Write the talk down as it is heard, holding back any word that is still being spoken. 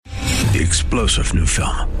the explosive new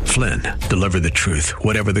film, Flynn, Deliver the Truth,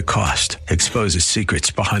 Whatever the Cost, exposes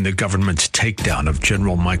secrets behind the government's takedown of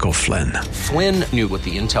General Michael Flynn. Flynn knew what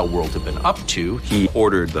the intel world had been up to. He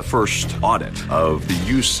ordered the first audit of the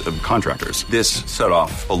use of contractors. This set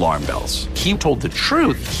off alarm bells. He told the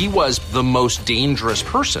truth. He was the most dangerous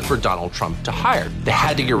person for Donald Trump to hire. They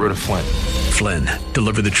had to get rid of Flynn. Flynn,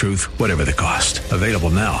 Deliver the Truth, Whatever the Cost. Available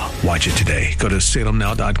now. Watch it today. Go to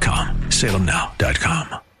salemnow.com.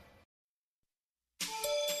 salemnow.com.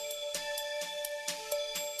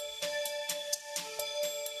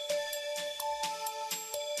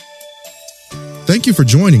 Thank you for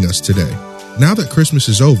joining us today. Now that Christmas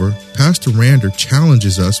is over, Pastor Rander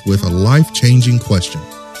challenges us with a life-changing question.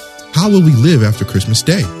 How will we live after Christmas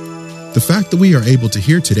Day? The fact that we are able to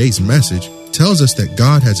hear today's message tells us that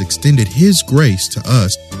God has extended His grace to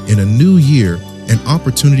us in a new year, an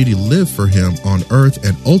opportunity to live for Him on earth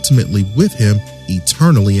and ultimately with Him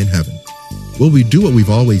eternally in heaven. Will we do what we've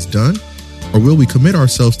always done? Or will we commit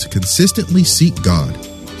ourselves to consistently seek God,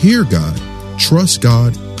 hear God, trust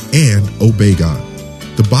God, and obey God?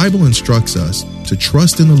 The Bible instructs us to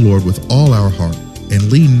trust in the Lord with all our heart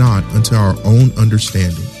and lean not unto our own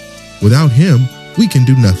understanding. Without Him, we can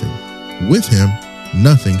do nothing. With Him,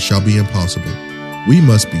 nothing shall be impossible. We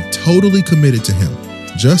must be totally committed to Him,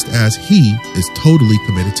 just as He is totally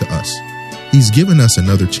committed to us. He's given us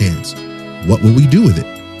another chance. What will we do with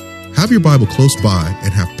it? Have your Bible close by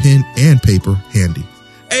and have pen and paper handy.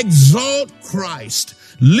 Exalt Christ.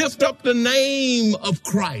 Lift up the name of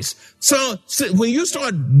Christ. So when you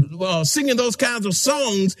start singing those kinds of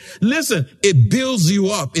songs, listen, it builds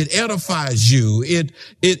you up. It edifies you.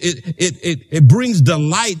 It brings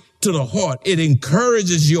delight to the heart. It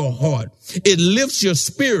encourages your heart. It lifts your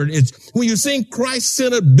spirit. When you sing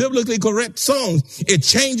Christ-centered, biblically correct songs, it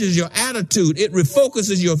changes your attitude. It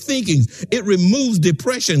refocuses your thinking. It removes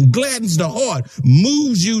depression, gladdens the heart,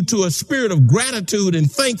 moves you to a spirit of gratitude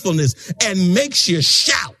and thankfulness, and makes you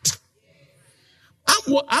shout.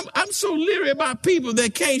 I'm so leery about people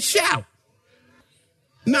that can't shout.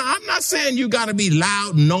 Now, I'm not saying you got to be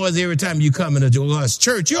loud and noisy every time you come into us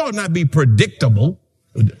church. You ought not be predictable.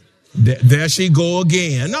 There she go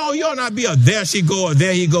again. No, you ought not be a there she go or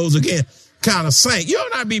there he goes again kind of saint. You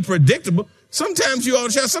ought not be predictable. Sometimes you ought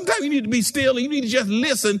to shout. Sometimes you need to be still and you need to just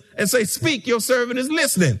listen and say, speak, your servant is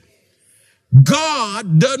listening.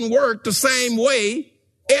 God doesn't work the same way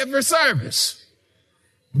every service.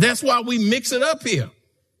 That's why we mix it up here.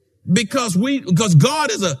 Because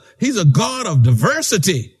God He's a God of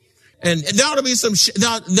diversity. And there ought to be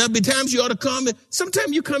there'll be times you ought to come.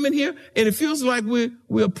 Sometimes you come in here and it feels like we're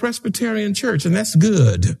a Presbyterian church, and that's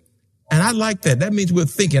good. And I like that. That means we're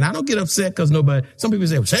thinking. I don't get upset because some people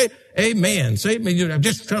say amen. Say amen. I'm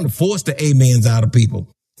just trying to force the amens out of people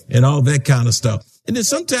and all that kind of stuff. And then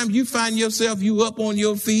sometimes you find yourself, you up on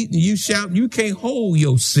your feet and you shout, you can't hold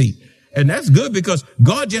your seat. And that's good because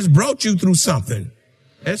God just brought you through something.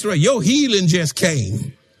 That's right. Your healing just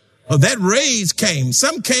came. Or that raise came.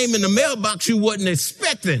 Some came in the mailbox you wasn't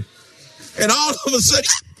expecting. And all of a sudden,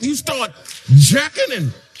 you start jerking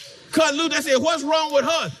and cutting loose. I said, what's wrong with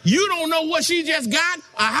her? You don't know what she just got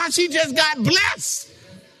or how she just got blessed.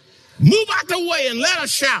 Move out the way and let her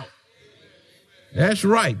shout. That's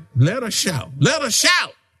right. Let her shout. Let her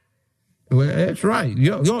shout. Well, that's right.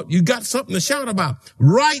 You got something to shout about.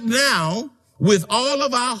 Right now, with all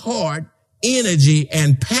of our heart, energy,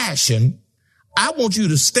 and passion, I want you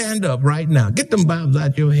to stand up right now. Get them Bibles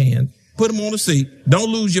out your hand. Put them on the seat. Don't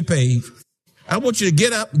lose your page. I want you to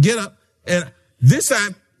get up. And this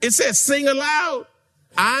time, it says sing aloud.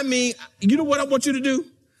 I mean, you know what I want you to do?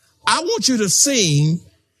 I want you to sing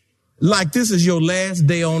like this is your last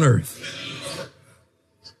day on earth.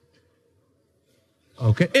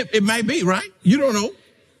 Okay. It may be, right? You don't know.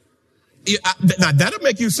 Now, that'll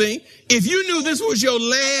make you sing. If you knew this was your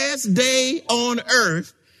last day on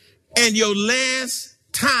earth, and your last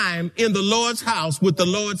time in the Lord's house with the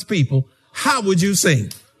Lord's people, how would you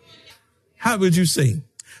sing? How would you sing?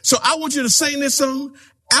 So I want you to sing this song.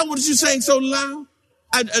 I want you to sing so loud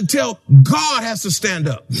until God has to stand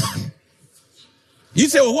up. You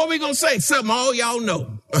say, well, what are we going to say? Something all y'all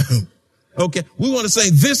know. Okay. We want to say,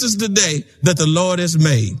 this is the day that the Lord has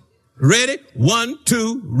made. Ready? 1,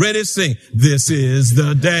 2, ready, sing. This is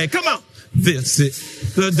the day. Come on. This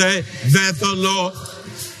is the day that the Lord...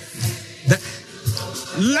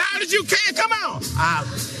 Loud as you can, come on.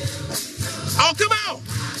 Oh, come on.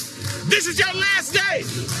 This is your last day.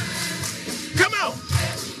 Come on.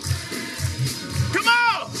 Come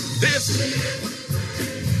on.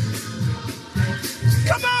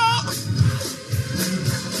 Come on.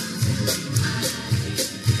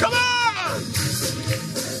 Come on.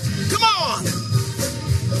 Come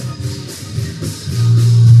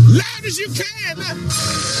as you can.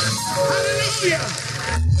 Hallelujah.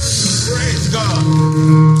 Praise God.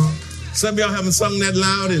 Some of y'all haven't sung that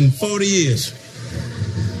loud in 40 years.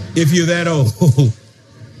 If you're that old.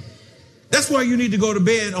 That's why you need to go to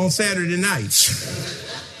bed on Saturday nights.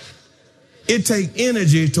 It takes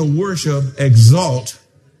energy to worship, exalt,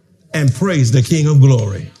 and praise the King of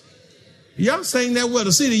Glory. Y'all sang that well.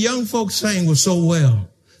 To see the young folks sing was so well.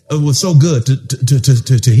 It was so good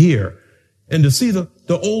to hear. And to see the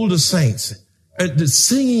older saints. The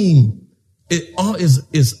singing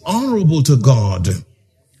is honorable to God.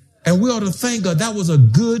 And we ought to thank God. That was a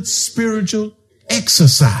good spiritual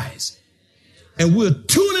exercise. And we're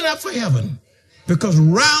tuning up for heaven. Because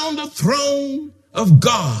round the throne of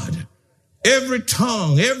God, every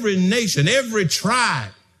tongue, every nation, every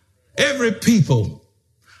tribe, every people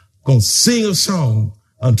gonna sing a song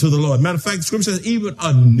unto the Lord. Matter of fact, the scripture says even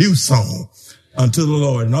a new song unto the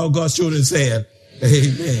Lord. And all God's children said,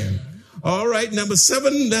 amen. All right, number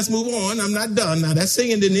 7, let's move on. I'm not done. Now that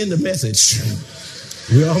singing didn't end the message.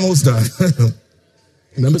 We're almost done.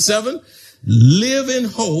 Number 7, live in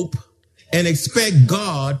hope and expect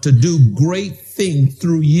God to do great things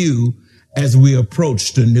through you as we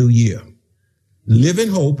approach the new year. Live in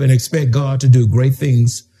hope and expect God to do great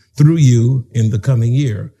things through you in the coming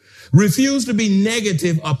year. Refuse to be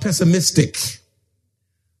negative or pessimistic.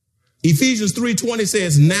 Ephesians 3:20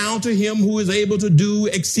 says, now to him who is able to do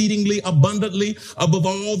exceedingly abundantly above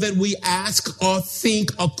all that we ask or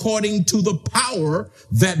think according to the power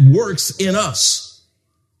that works in us.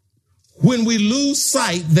 When we lose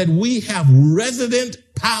sight that we have resident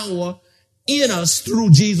power in us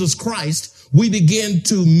through Jesus Christ, we begin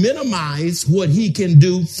to minimize what he can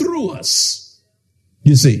do through us.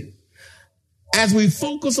 You see, as we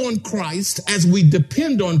focus on Christ, as we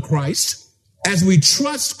depend on Christ, as we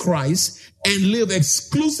trust Christ and live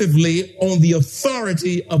exclusively on the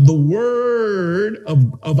authority of the word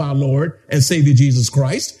of our Lord and Savior Jesus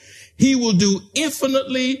Christ, he will do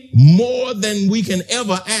infinitely more than we can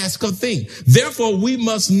ever ask or think. Therefore, we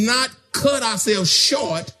must not cut ourselves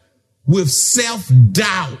short with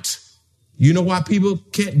self-doubt. You know why people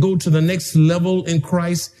can't go to the next level in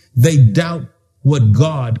Christ? They doubt what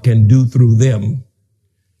God can do through them.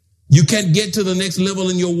 You can't get to the next level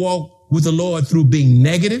in your walk with the Lord through being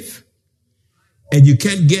negative. And you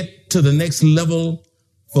can't get to the next level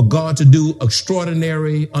for God to do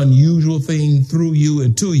extraordinary, unusual thing through you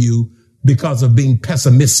and to you because of being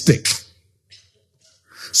pessimistic.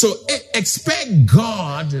 So expect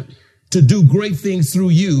God to do great things through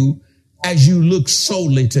you as you look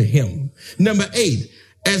solely to him. Number 8,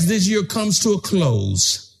 as this year comes to a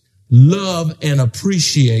close, love,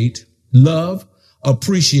 appreciate,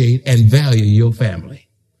 and value your family.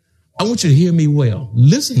 I want you to hear me well.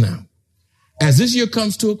 Listen now. As this year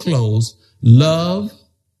comes to a close, love,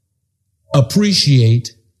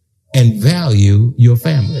 appreciate, and value your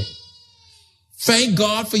family. Thank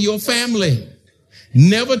God for your family.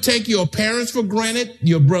 Never take your parents for granted,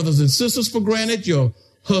 your brothers and sisters for granted, your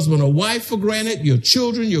husband or wife for granted, your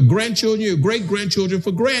children, your grandchildren, your great-grandchildren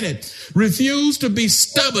for granted. Refuse to be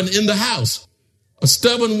stubborn in the house. A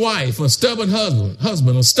stubborn wife, a stubborn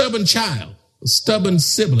husband, a stubborn child, a stubborn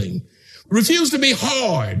sibling. Refuse to be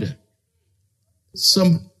hard.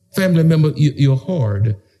 Some family member, you're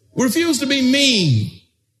hard. Refuse to be mean.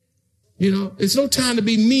 You know, it's no time to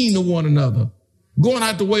be mean to one another. Going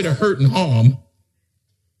out the way to hurt and harm.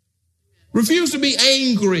 Refuse to be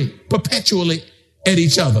angry perpetually at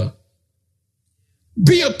each other.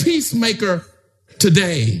 Be a peacemaker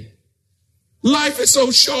today. Life is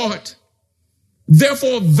so short.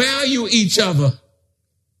 Therefore, value each other.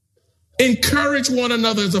 Encourage one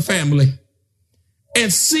another as a family.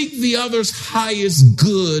 And seek the other's highest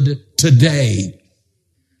good today.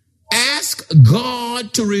 Ask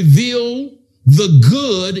God to reveal the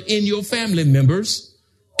good in your family members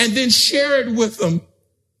and then share it with them.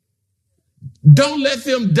 Don't let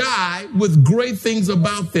them die with great things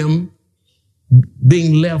about them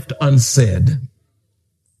being left unsaid.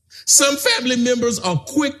 Some family members are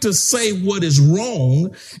quick to say what is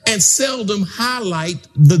wrong and seldom highlight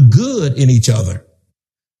the good in each other.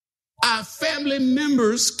 Our family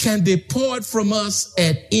members can depart from us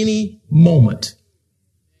at any moment.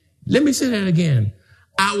 Let me say that again.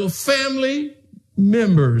 Our family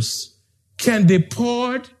members can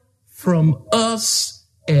depart from us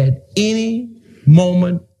at any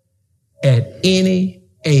moment, at any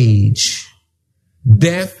age.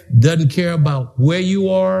 Death doesn't care about where you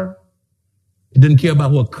are. It doesn't care about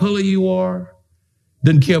what color you are. It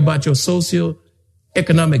doesn't care about your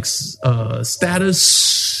socioeconomic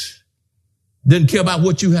status. It doesn't care about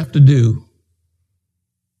what you have to do.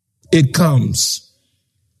 It comes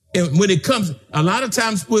And when it comes, a lot of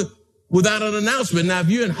times without an announcement. Now, if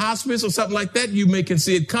you're in hospice or something like that, you can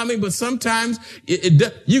see it coming, but sometimes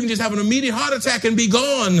you can just have an immediate heart attack and be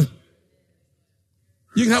gone.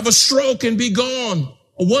 You can have a stroke and be gone.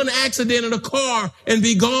 One accident in a car and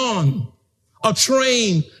be gone. A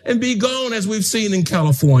train and be gone, as we've seen in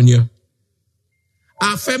California.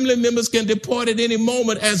 Our family members can depart at any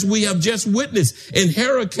moment, as we have just witnessed in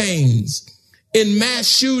hurricanes, in mass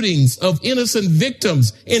shootings of innocent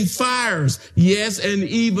victims, in fires, yes, and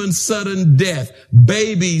even sudden death.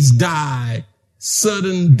 Babies die,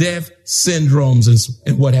 sudden death syndromes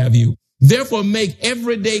and what have you. Therefore, make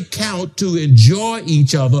every day count to enjoy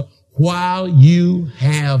each other while you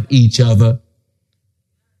have each other.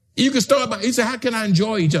 You can start by, you say, how can I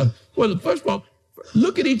enjoy each other? Well, first of all,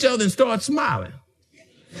 look at each other and start smiling.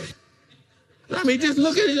 I mean, just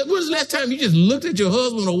look at it. When's the last time you just looked at your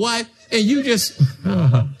husband or wife and you just,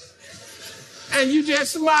 and you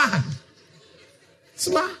just smile?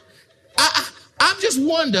 Smile. I just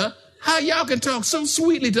wonder how y'all can talk so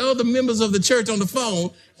sweetly to other members of the church on the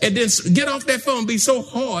phone and then get off that phone and be so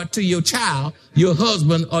hard to your child, your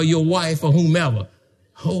husband, or your wife, or whomever.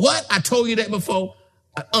 What? I told you that before.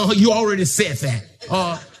 You already said that.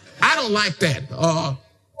 I don't like that.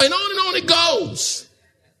 And on it goes.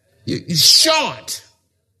 Short.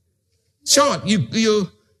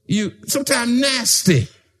 You sometimes nasty.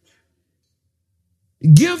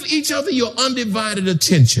 Give each other your undivided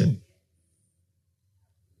attention.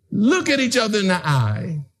 Look at each other in the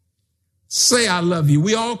eye. Say, I love you.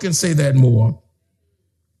 We all can say that more.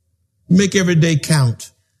 Make every day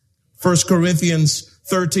count. 1 Corinthians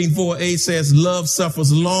 13:4-8 says, love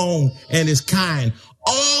suffers long and is kind.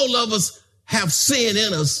 All of us have sin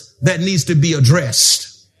in us that needs to be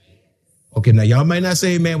addressed. Okay, now y'all might not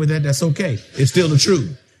say amen with that. That's okay. It's still the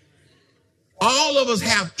truth. All of us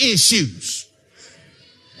have issues.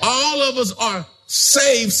 All of us are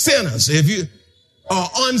saved sinners. If you are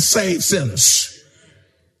unsaved sinners.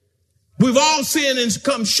 We've all sinned and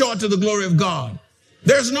come short to the glory of God.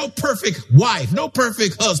 There's no perfect wife, no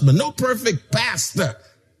perfect husband, no perfect pastor.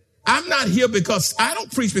 I'm not here because I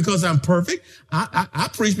don't preach because I'm perfect. I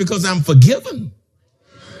preach because I'm forgiven.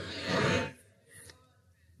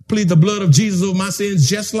 Plead the blood of Jesus over my sins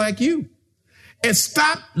just like you. And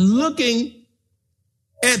stop looking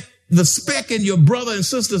at the speck in your brother and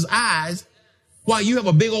sister's eyes while you have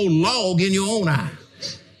a big old log in your own eye.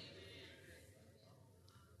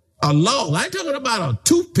 A log. I ain't talking about a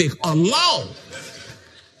toothpick, a log.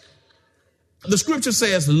 The scripture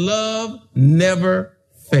says love never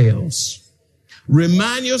fails.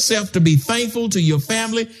 Remind yourself to be thankful to your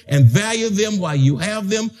family and value them while you have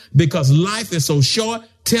them, because life is so short.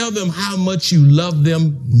 Tell them how much you love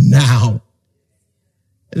them now.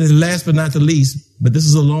 And then last but not the least, but this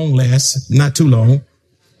is a long last, not too long.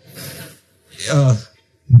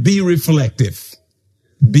 Be reflective.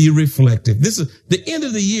 Be reflective. This is the end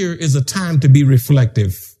of the year is a time to be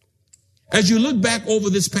reflective. As you look back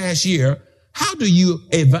over this past year, how do you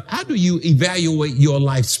evaluate your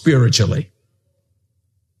life spiritually?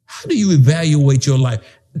 How do you evaluate your life?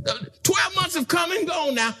 12 months have come and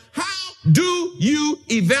gone now. How do you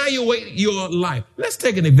evaluate your life? Let's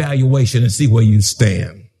take an evaluation and see where you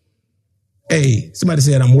stand. Hey, somebody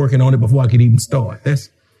said I'm working on it before I could even start.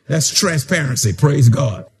 That's transparency. Praise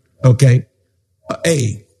God. Okay.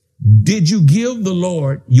 A, did you give the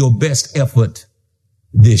Lord your best effort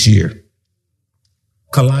this year?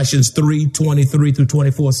 Colossians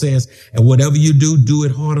 3:23-24 says, and whatever you do, do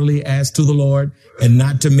it heartily as to the Lord and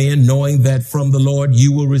not to men, knowing that from the Lord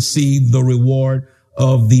you will receive the reward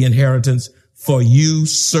of the inheritance, for you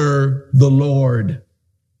serve the Lord.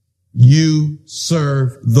 You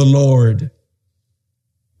serve the Lord.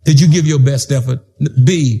 Did you give your best effort?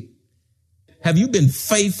 B, have you been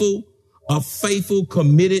faithful? A faithful,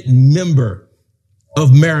 committed member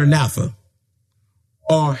of Maranatha?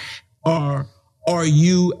 Or are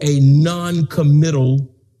you a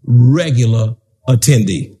non-committal regular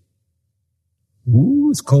attendee? Ooh,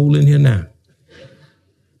 it's cold in here now.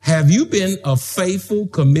 Have you been a faithful,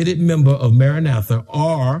 committed member of Maranatha,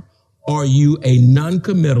 or are you a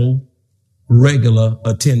non-committal regular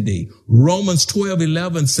attendee? Romans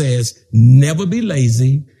 12:11 says, never be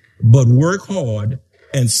lazy, but work hard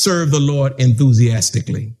and serve the Lord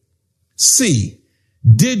enthusiastically. C,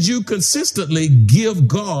 did you consistently give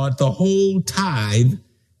God the whole tithe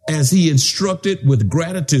as he instructed with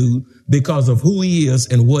gratitude because of who he is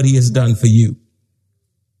and what he has done for you?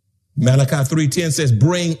 Malachi 3:10 says,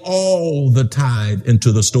 bring all the tithe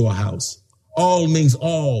into the storehouse. All means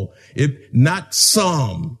all, if not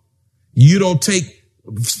some. You don't take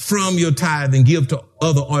from your tithe and give to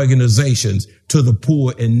other organizations, to the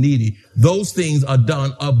poor and needy. Those things are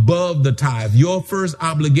done above the tithe. Your first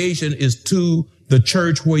obligation is to the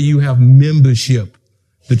church where you have membership,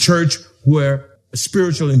 the church where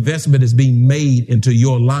spiritual investment is being made into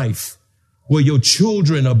your life, where your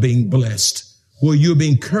children are being blessed, where you're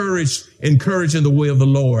being encouraged in the way of the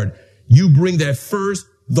Lord. You bring that first,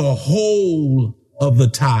 the whole of the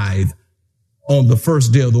tithe on the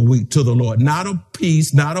first day of the week to the Lord. Not a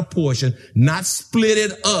piece, not a portion, not split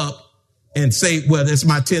it up and say, well, that's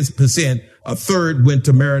my 10%. A third went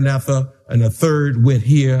to Maranatha and a third went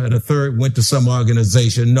here and a third went to some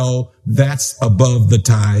organization. No, that's above the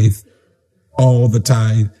tithe, all the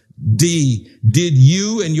tithe. D, did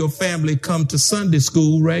you and your family come to Sunday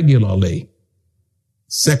school regularly?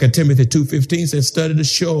 2 Timothy 2:15 says, study to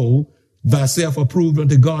show thyself approved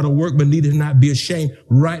unto God, a workman needeth not be ashamed,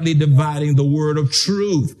 rightly dividing the word of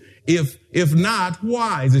truth. If not,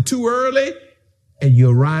 why? Is it too early? And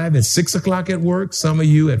you arrive at 6 o'clock at work, some of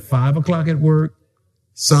you at 5 o'clock at work,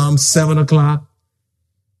 some 7 o'clock.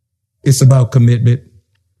 It's about commitment.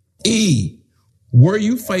 E, were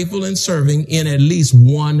you faithful in serving in at least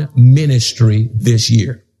one ministry this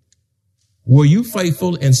year? Were you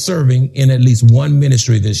faithful in serving in at least one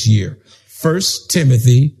ministry this year? 1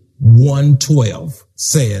 Timothy 1:12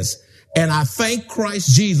 says, and I thank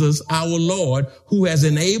Christ Jesus, our Lord, who has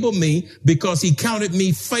enabled me because he counted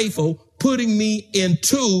me faithful, putting me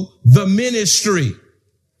into the ministry.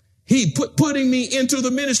 He putting me into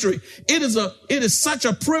the ministry. It is such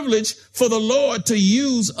a privilege for the Lord to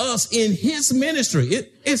use us in his ministry.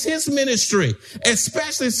 It's his ministry,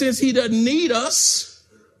 especially since he doesn't need us.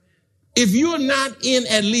 If you're not in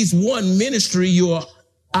at least one ministry, you are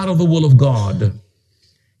out of the will of God.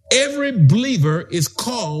 Every believer is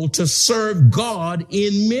called to serve God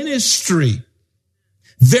in ministry.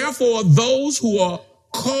 Therefore, those who are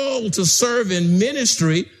called to serve in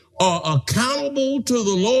ministry are accountable to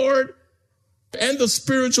the Lord and the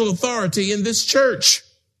spiritual authority in this church.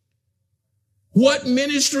 What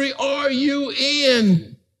ministry are you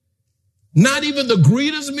in? Not even the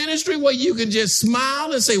greeters ministry where you can just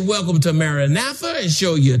smile and say, welcome to Maranatha and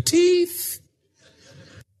show your teeth.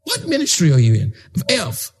 What ministry are you in?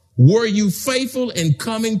 F, were you faithful in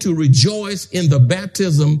coming to rejoice in the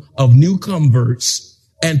baptism of new converts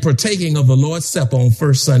and partaking of the Lord's Supper on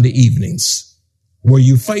first Sunday evenings? Were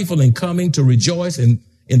you faithful in coming to rejoice in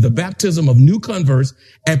the baptism of new converts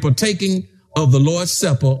and partaking of the Lord's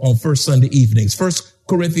Supper on first Sunday evenings? 1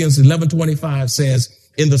 Corinthians 11:25 says,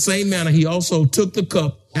 in the same manner, he also took the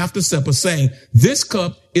cup after supper, saying, this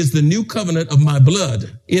cup is the new covenant of my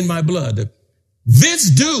blood, in my blood. This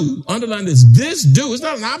do, underline this do, it's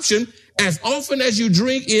not an option, as often as you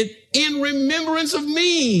drink it in remembrance of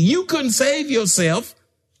me. You couldn't save yourself.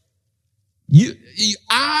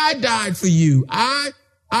 I died for you. I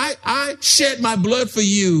shed my blood for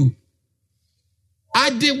you. I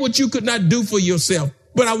did what you could not do for yourself,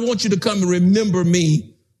 but I want you to come and remember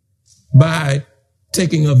me by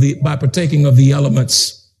partaking of the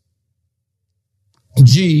elements.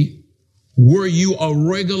 G, were you a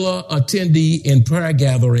regular attendee in prayer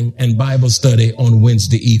gathering and Bible study on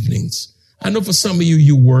Wednesday evenings? I know for some of you,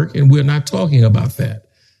 you work, and we're not talking about that.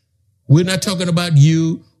 We're not talking about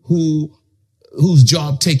you whose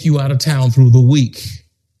job take you out of town through the week,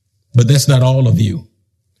 but that's not all of you.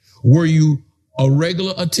 Were you a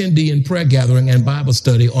regular attendee in prayer gathering and Bible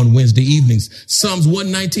study on Wednesday evenings? Psalms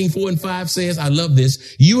 119:4-5 says, I love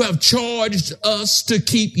this. You have charged us to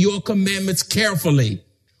keep your commandments carefully.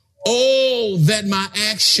 Oh, that my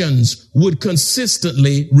actions would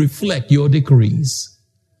consistently reflect your decrees.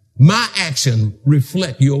 My action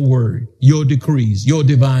reflect your word, your decrees, your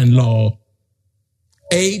divine law.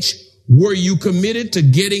 H, were you committed to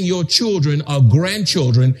getting your children or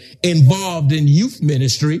grandchildren involved in youth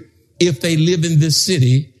ministry if they live in this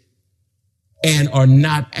city and are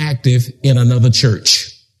not active in another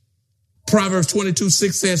church? Proverbs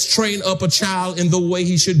 22:6 says, train up a child in the way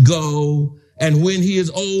he should go, and when he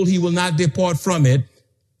is old, he will not depart from it.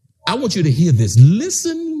 I want you to hear this.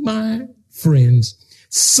 Listen, my friends.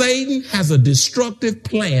 Satan has a destructive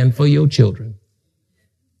plan for your children.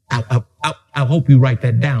 I hope you write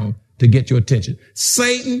that down to get your attention.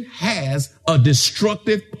 Satan has a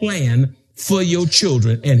destructive plan for your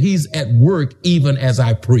children, and he's at work even as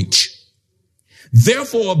I preach.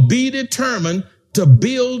 Therefore, be determined to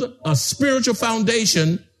build a spiritual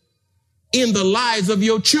foundation in the lives of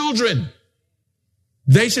your children.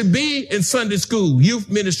 They should be in Sunday school, youth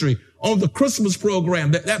ministry, on the Christmas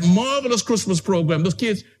program, that marvelous Christmas program. Those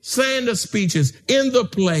kids saying the speeches in the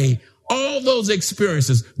play, all those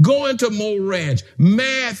experiences, going to Mo Ranch,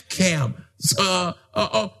 math camp,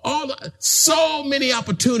 so many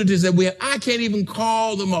opportunities that we have. I can't even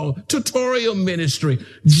call them all. Tutorial ministry,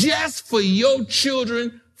 just for your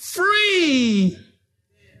children, free.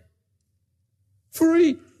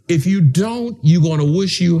 Free. If you don't, you're going to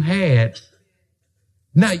wish you had.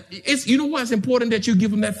 Now, you know why it's important that you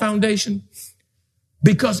give them that foundation?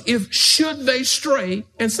 Because should they stray,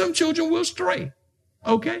 and some children will stray,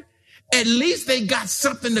 okay? At least they got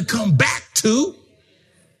something to come back to.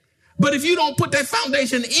 But if you don't put that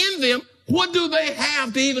foundation in them, what do they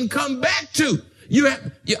have to even come back to?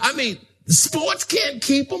 Sports can't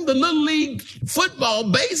keep them. The little league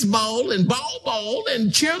football, baseball, and ball,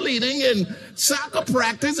 and cheerleading, and soccer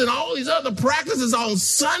practice, and all these other practices on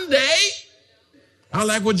Sunday. I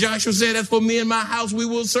like what Joshua said. As for me and my house, we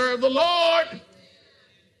will serve the Lord.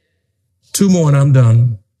 2 more and I'm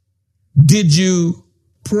done. Did you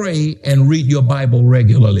pray and read your Bible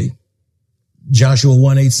regularly? Joshua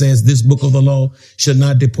 1:8 says, this book of the law shall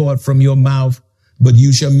not depart from your mouth, but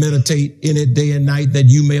you shall meditate in it day and night, that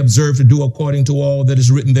you may observe to do according to all that is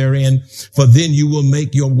written therein. For then you will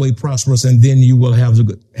make your way prosperous, and then you will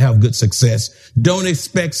have good success. Don't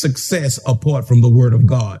expect success apart from the word of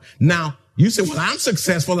God. Now, you say, well, I'm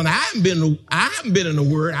successful and I haven't been in the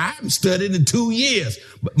word. I haven't studied in 2 years.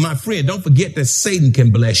 But my friend, don't forget that Satan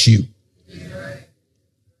can bless you.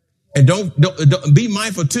 And don't be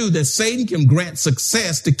mindful too that Satan can grant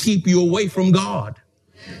success to keep you away from God.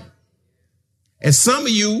 And some of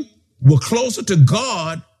you were closer to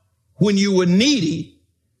God when you were needy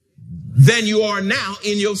than you are now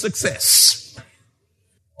in your success.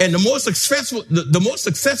 And the more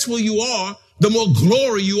successful you are, the more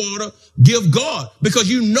glory you ought to give God, because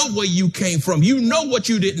you know where you came from. You know what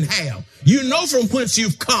you didn't have. You know from whence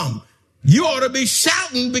you've come. You ought to be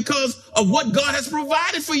shouting because of what God has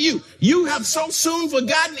provided for you. You have so soon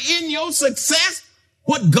forgotten in your success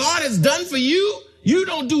what God has done for you. You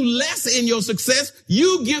don't do less in your success.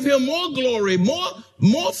 You give him more glory,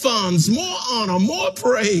 more funds, more honor, more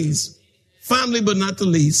praise. Finally, but not the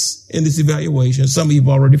least, in this evaluation, some of you have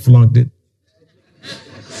already flunked it.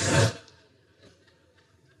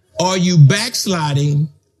 Are you backsliding,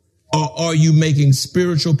 or are you making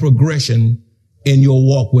spiritual progression in your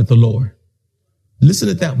walk with the Lord? Listen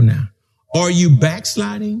to that one now. Are you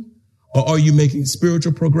backsliding, or are you making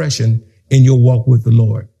spiritual progression in your walk with the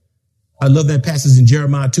Lord? I love that passage in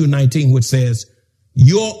Jeremiah 2:19, which says,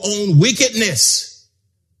 your own wickedness.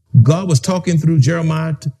 God was talking through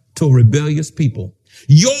Jeremiah to a rebellious people.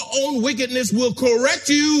 Your own wickedness will correct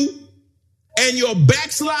you, and your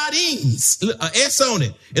backslidings, S on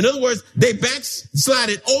it. In other words, they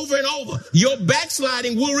backslided over and over. Your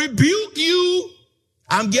backsliding will rebuke you.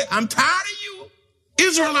 I'm tired of you,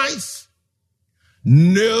 Israelites.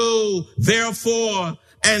 Know, therefore,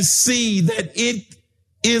 and see that it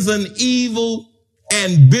is an evil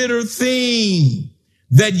and bitter thing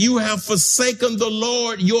that you have forsaken the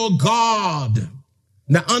Lord your God.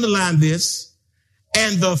 Now underline this.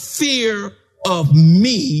 And the fear of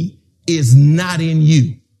me is not in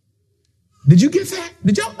you. Did you get that?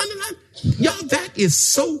 Did y'all underline? Y'all, that is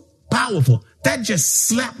so powerful. That just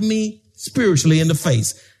slapped me spiritually in the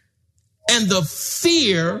face. And the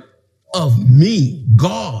fear of me,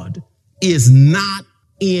 God, is not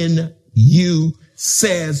in you,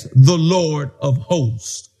 says the Lord of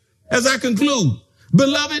hosts. As I conclude,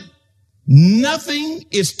 beloved, nothing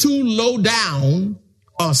is too low down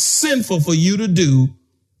or sinful for you to do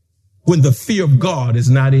when the fear of God is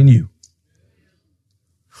not in you.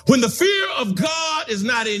 When the fear of God is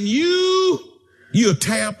not in you, you'll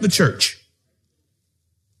tear up the church.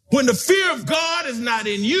 When the fear of God is not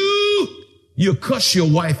in you, you'll cuss your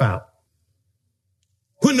wife out.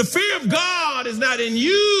 When the fear of God is not in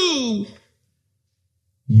you,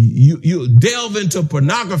 you delve into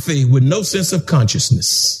pornography with no sense of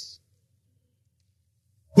consciousness.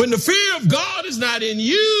 When the fear of God is not in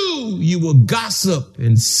you, you will gossip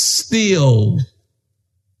and steal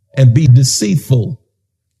and be deceitful.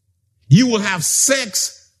 You will have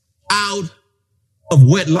sex out of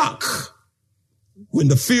wedlock. When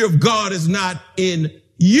the fear of God is not in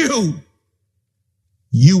you,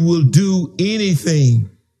 you will do anything.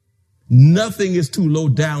 Nothing is too low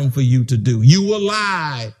down for you to do. You will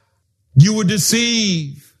lie. You will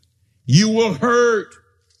deceive. You will hurt.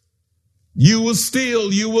 You will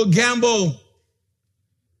steal. You will gamble.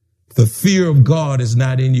 The fear of God is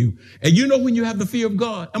not in you. And you know when you have the fear of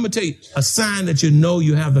God, I'm going to tell you, a sign that you know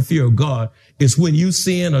you have the fear of God is when you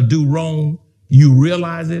sin or do wrong, you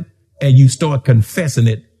realize it and you start confessing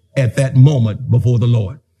it at that moment before the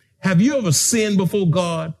Lord. Have you ever sinned before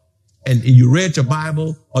God and you read your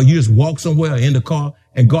Bible, or you just walked somewhere in the car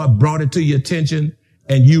and God brought it to your attention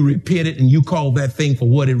and you repented and you called that thing for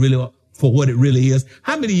what it really is?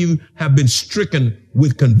 How many of you have been stricken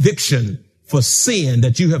with conviction for sin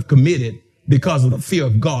that you have committed because of the fear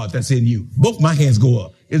of God that's in you? Both my hands go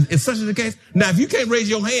up. Is such the case? Now, if you can't raise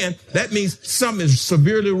your hand, that means something is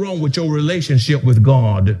severely wrong with your relationship with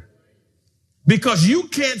God. Because you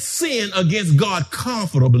can't sin against God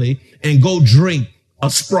comfortably and go drink a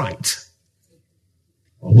Sprite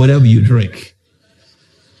or whatever you drink.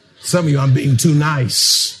 Some of you, I'm being too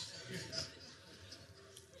nice.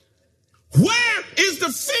 Where is the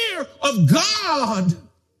fear of God?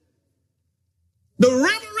 The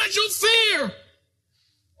reverential fear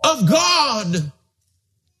of God.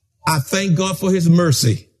 I thank God for his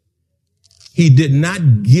mercy. He did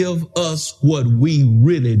not give us what we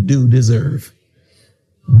really do deserve.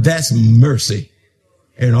 That's mercy.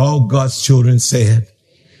 And all God's children said,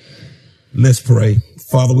 let's pray.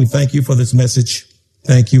 Father, we thank you for this message.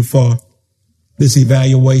 Thank you for this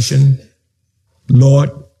evaluation.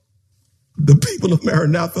 Lord, the people of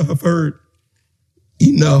Maranatha have heard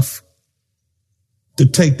enough to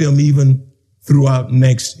take them even throughout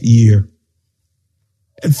next year.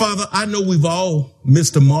 And Father, I know we've all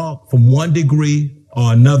missed a mark from one degree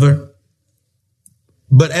or another.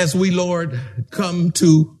 But as we, Lord, come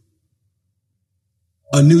to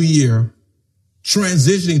a new year,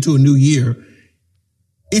 transitioning to a new year,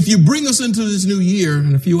 if you bring us into this new year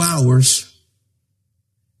in a few hours,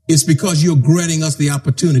 it's because you're granting us the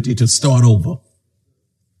opportunity to start over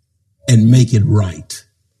and make it right.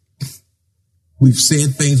 We've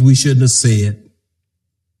said things we shouldn't have said.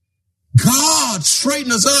 God,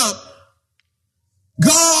 straighten us up.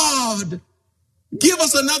 God, give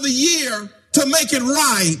us another year to make it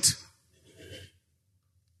right.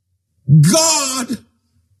 God,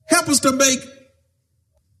 help us to make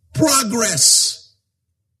progress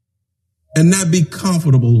and not be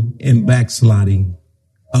comfortable in backsliding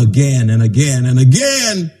again and again and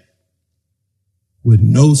again with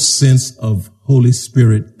no sense of Holy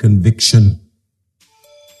Spirit conviction.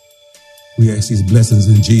 We ask these blessings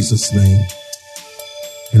in Jesus' name.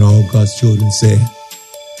 And all God's children said.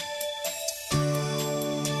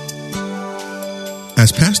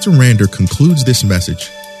 As Pastor Rander concludes this message,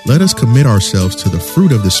 let us commit ourselves to the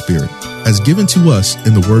fruit of the Spirit as given to us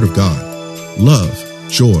in the Word of God. Love,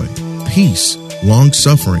 joy, peace,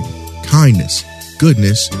 long-suffering, kindness,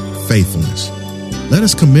 goodness, faithfulness. Let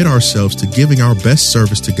us commit ourselves to giving our best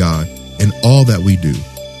service to God in all that we do.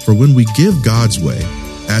 For when we give God's way,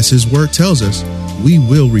 as his word tells us, we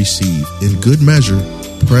will receive in good measure,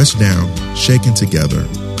 pressed down, shaken together,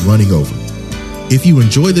 running over. If you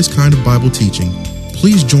enjoy this kind of Bible teaching,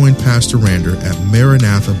 please join Pastor Rander at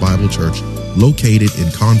Maranatha Bible Church, located in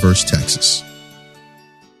Converse, Texas.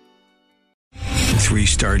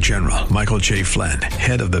 3-star General Michael J. Flynn,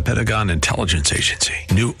 head of the Pentagon Intelligence Agency,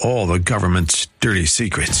 knew all the government's dirty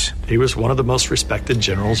secrets. He was one of the most respected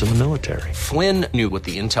generals in the military. Flynn knew what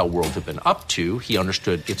the intel world had been up to. He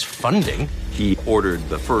understood its funding. He ordered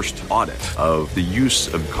the first audit of the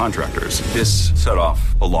use of contractors. This set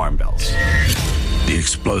off alarm bells. The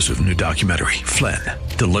explosive new documentary, Flynn,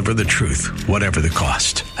 Deliver the Truth, Whatever the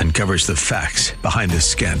Cost, uncovers the facts behind this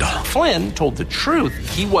scandal. Flynn told the truth.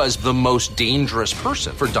 He was the most dangerous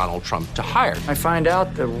person for Donald Trump to hire. I find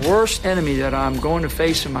out the worst enemy that I'm going to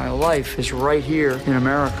face in my life is right here in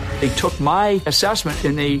America. They took my assessment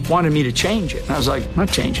and they wanted me to change it. And I was like, I'm not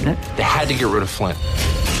changing it. They had to get rid of Flynn.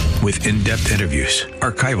 With in-depth interviews,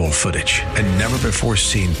 archival footage, and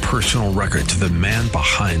never-before-seen personal records of the man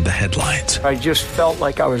behind the headlines. I just felt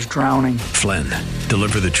like I was drowning. Flynn,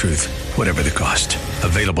 Deliver the Truth, Whatever the Cost.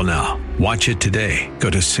 Available now. Watch it today.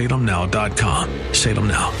 Go to salemnow.com.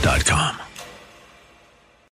 salemnow.com.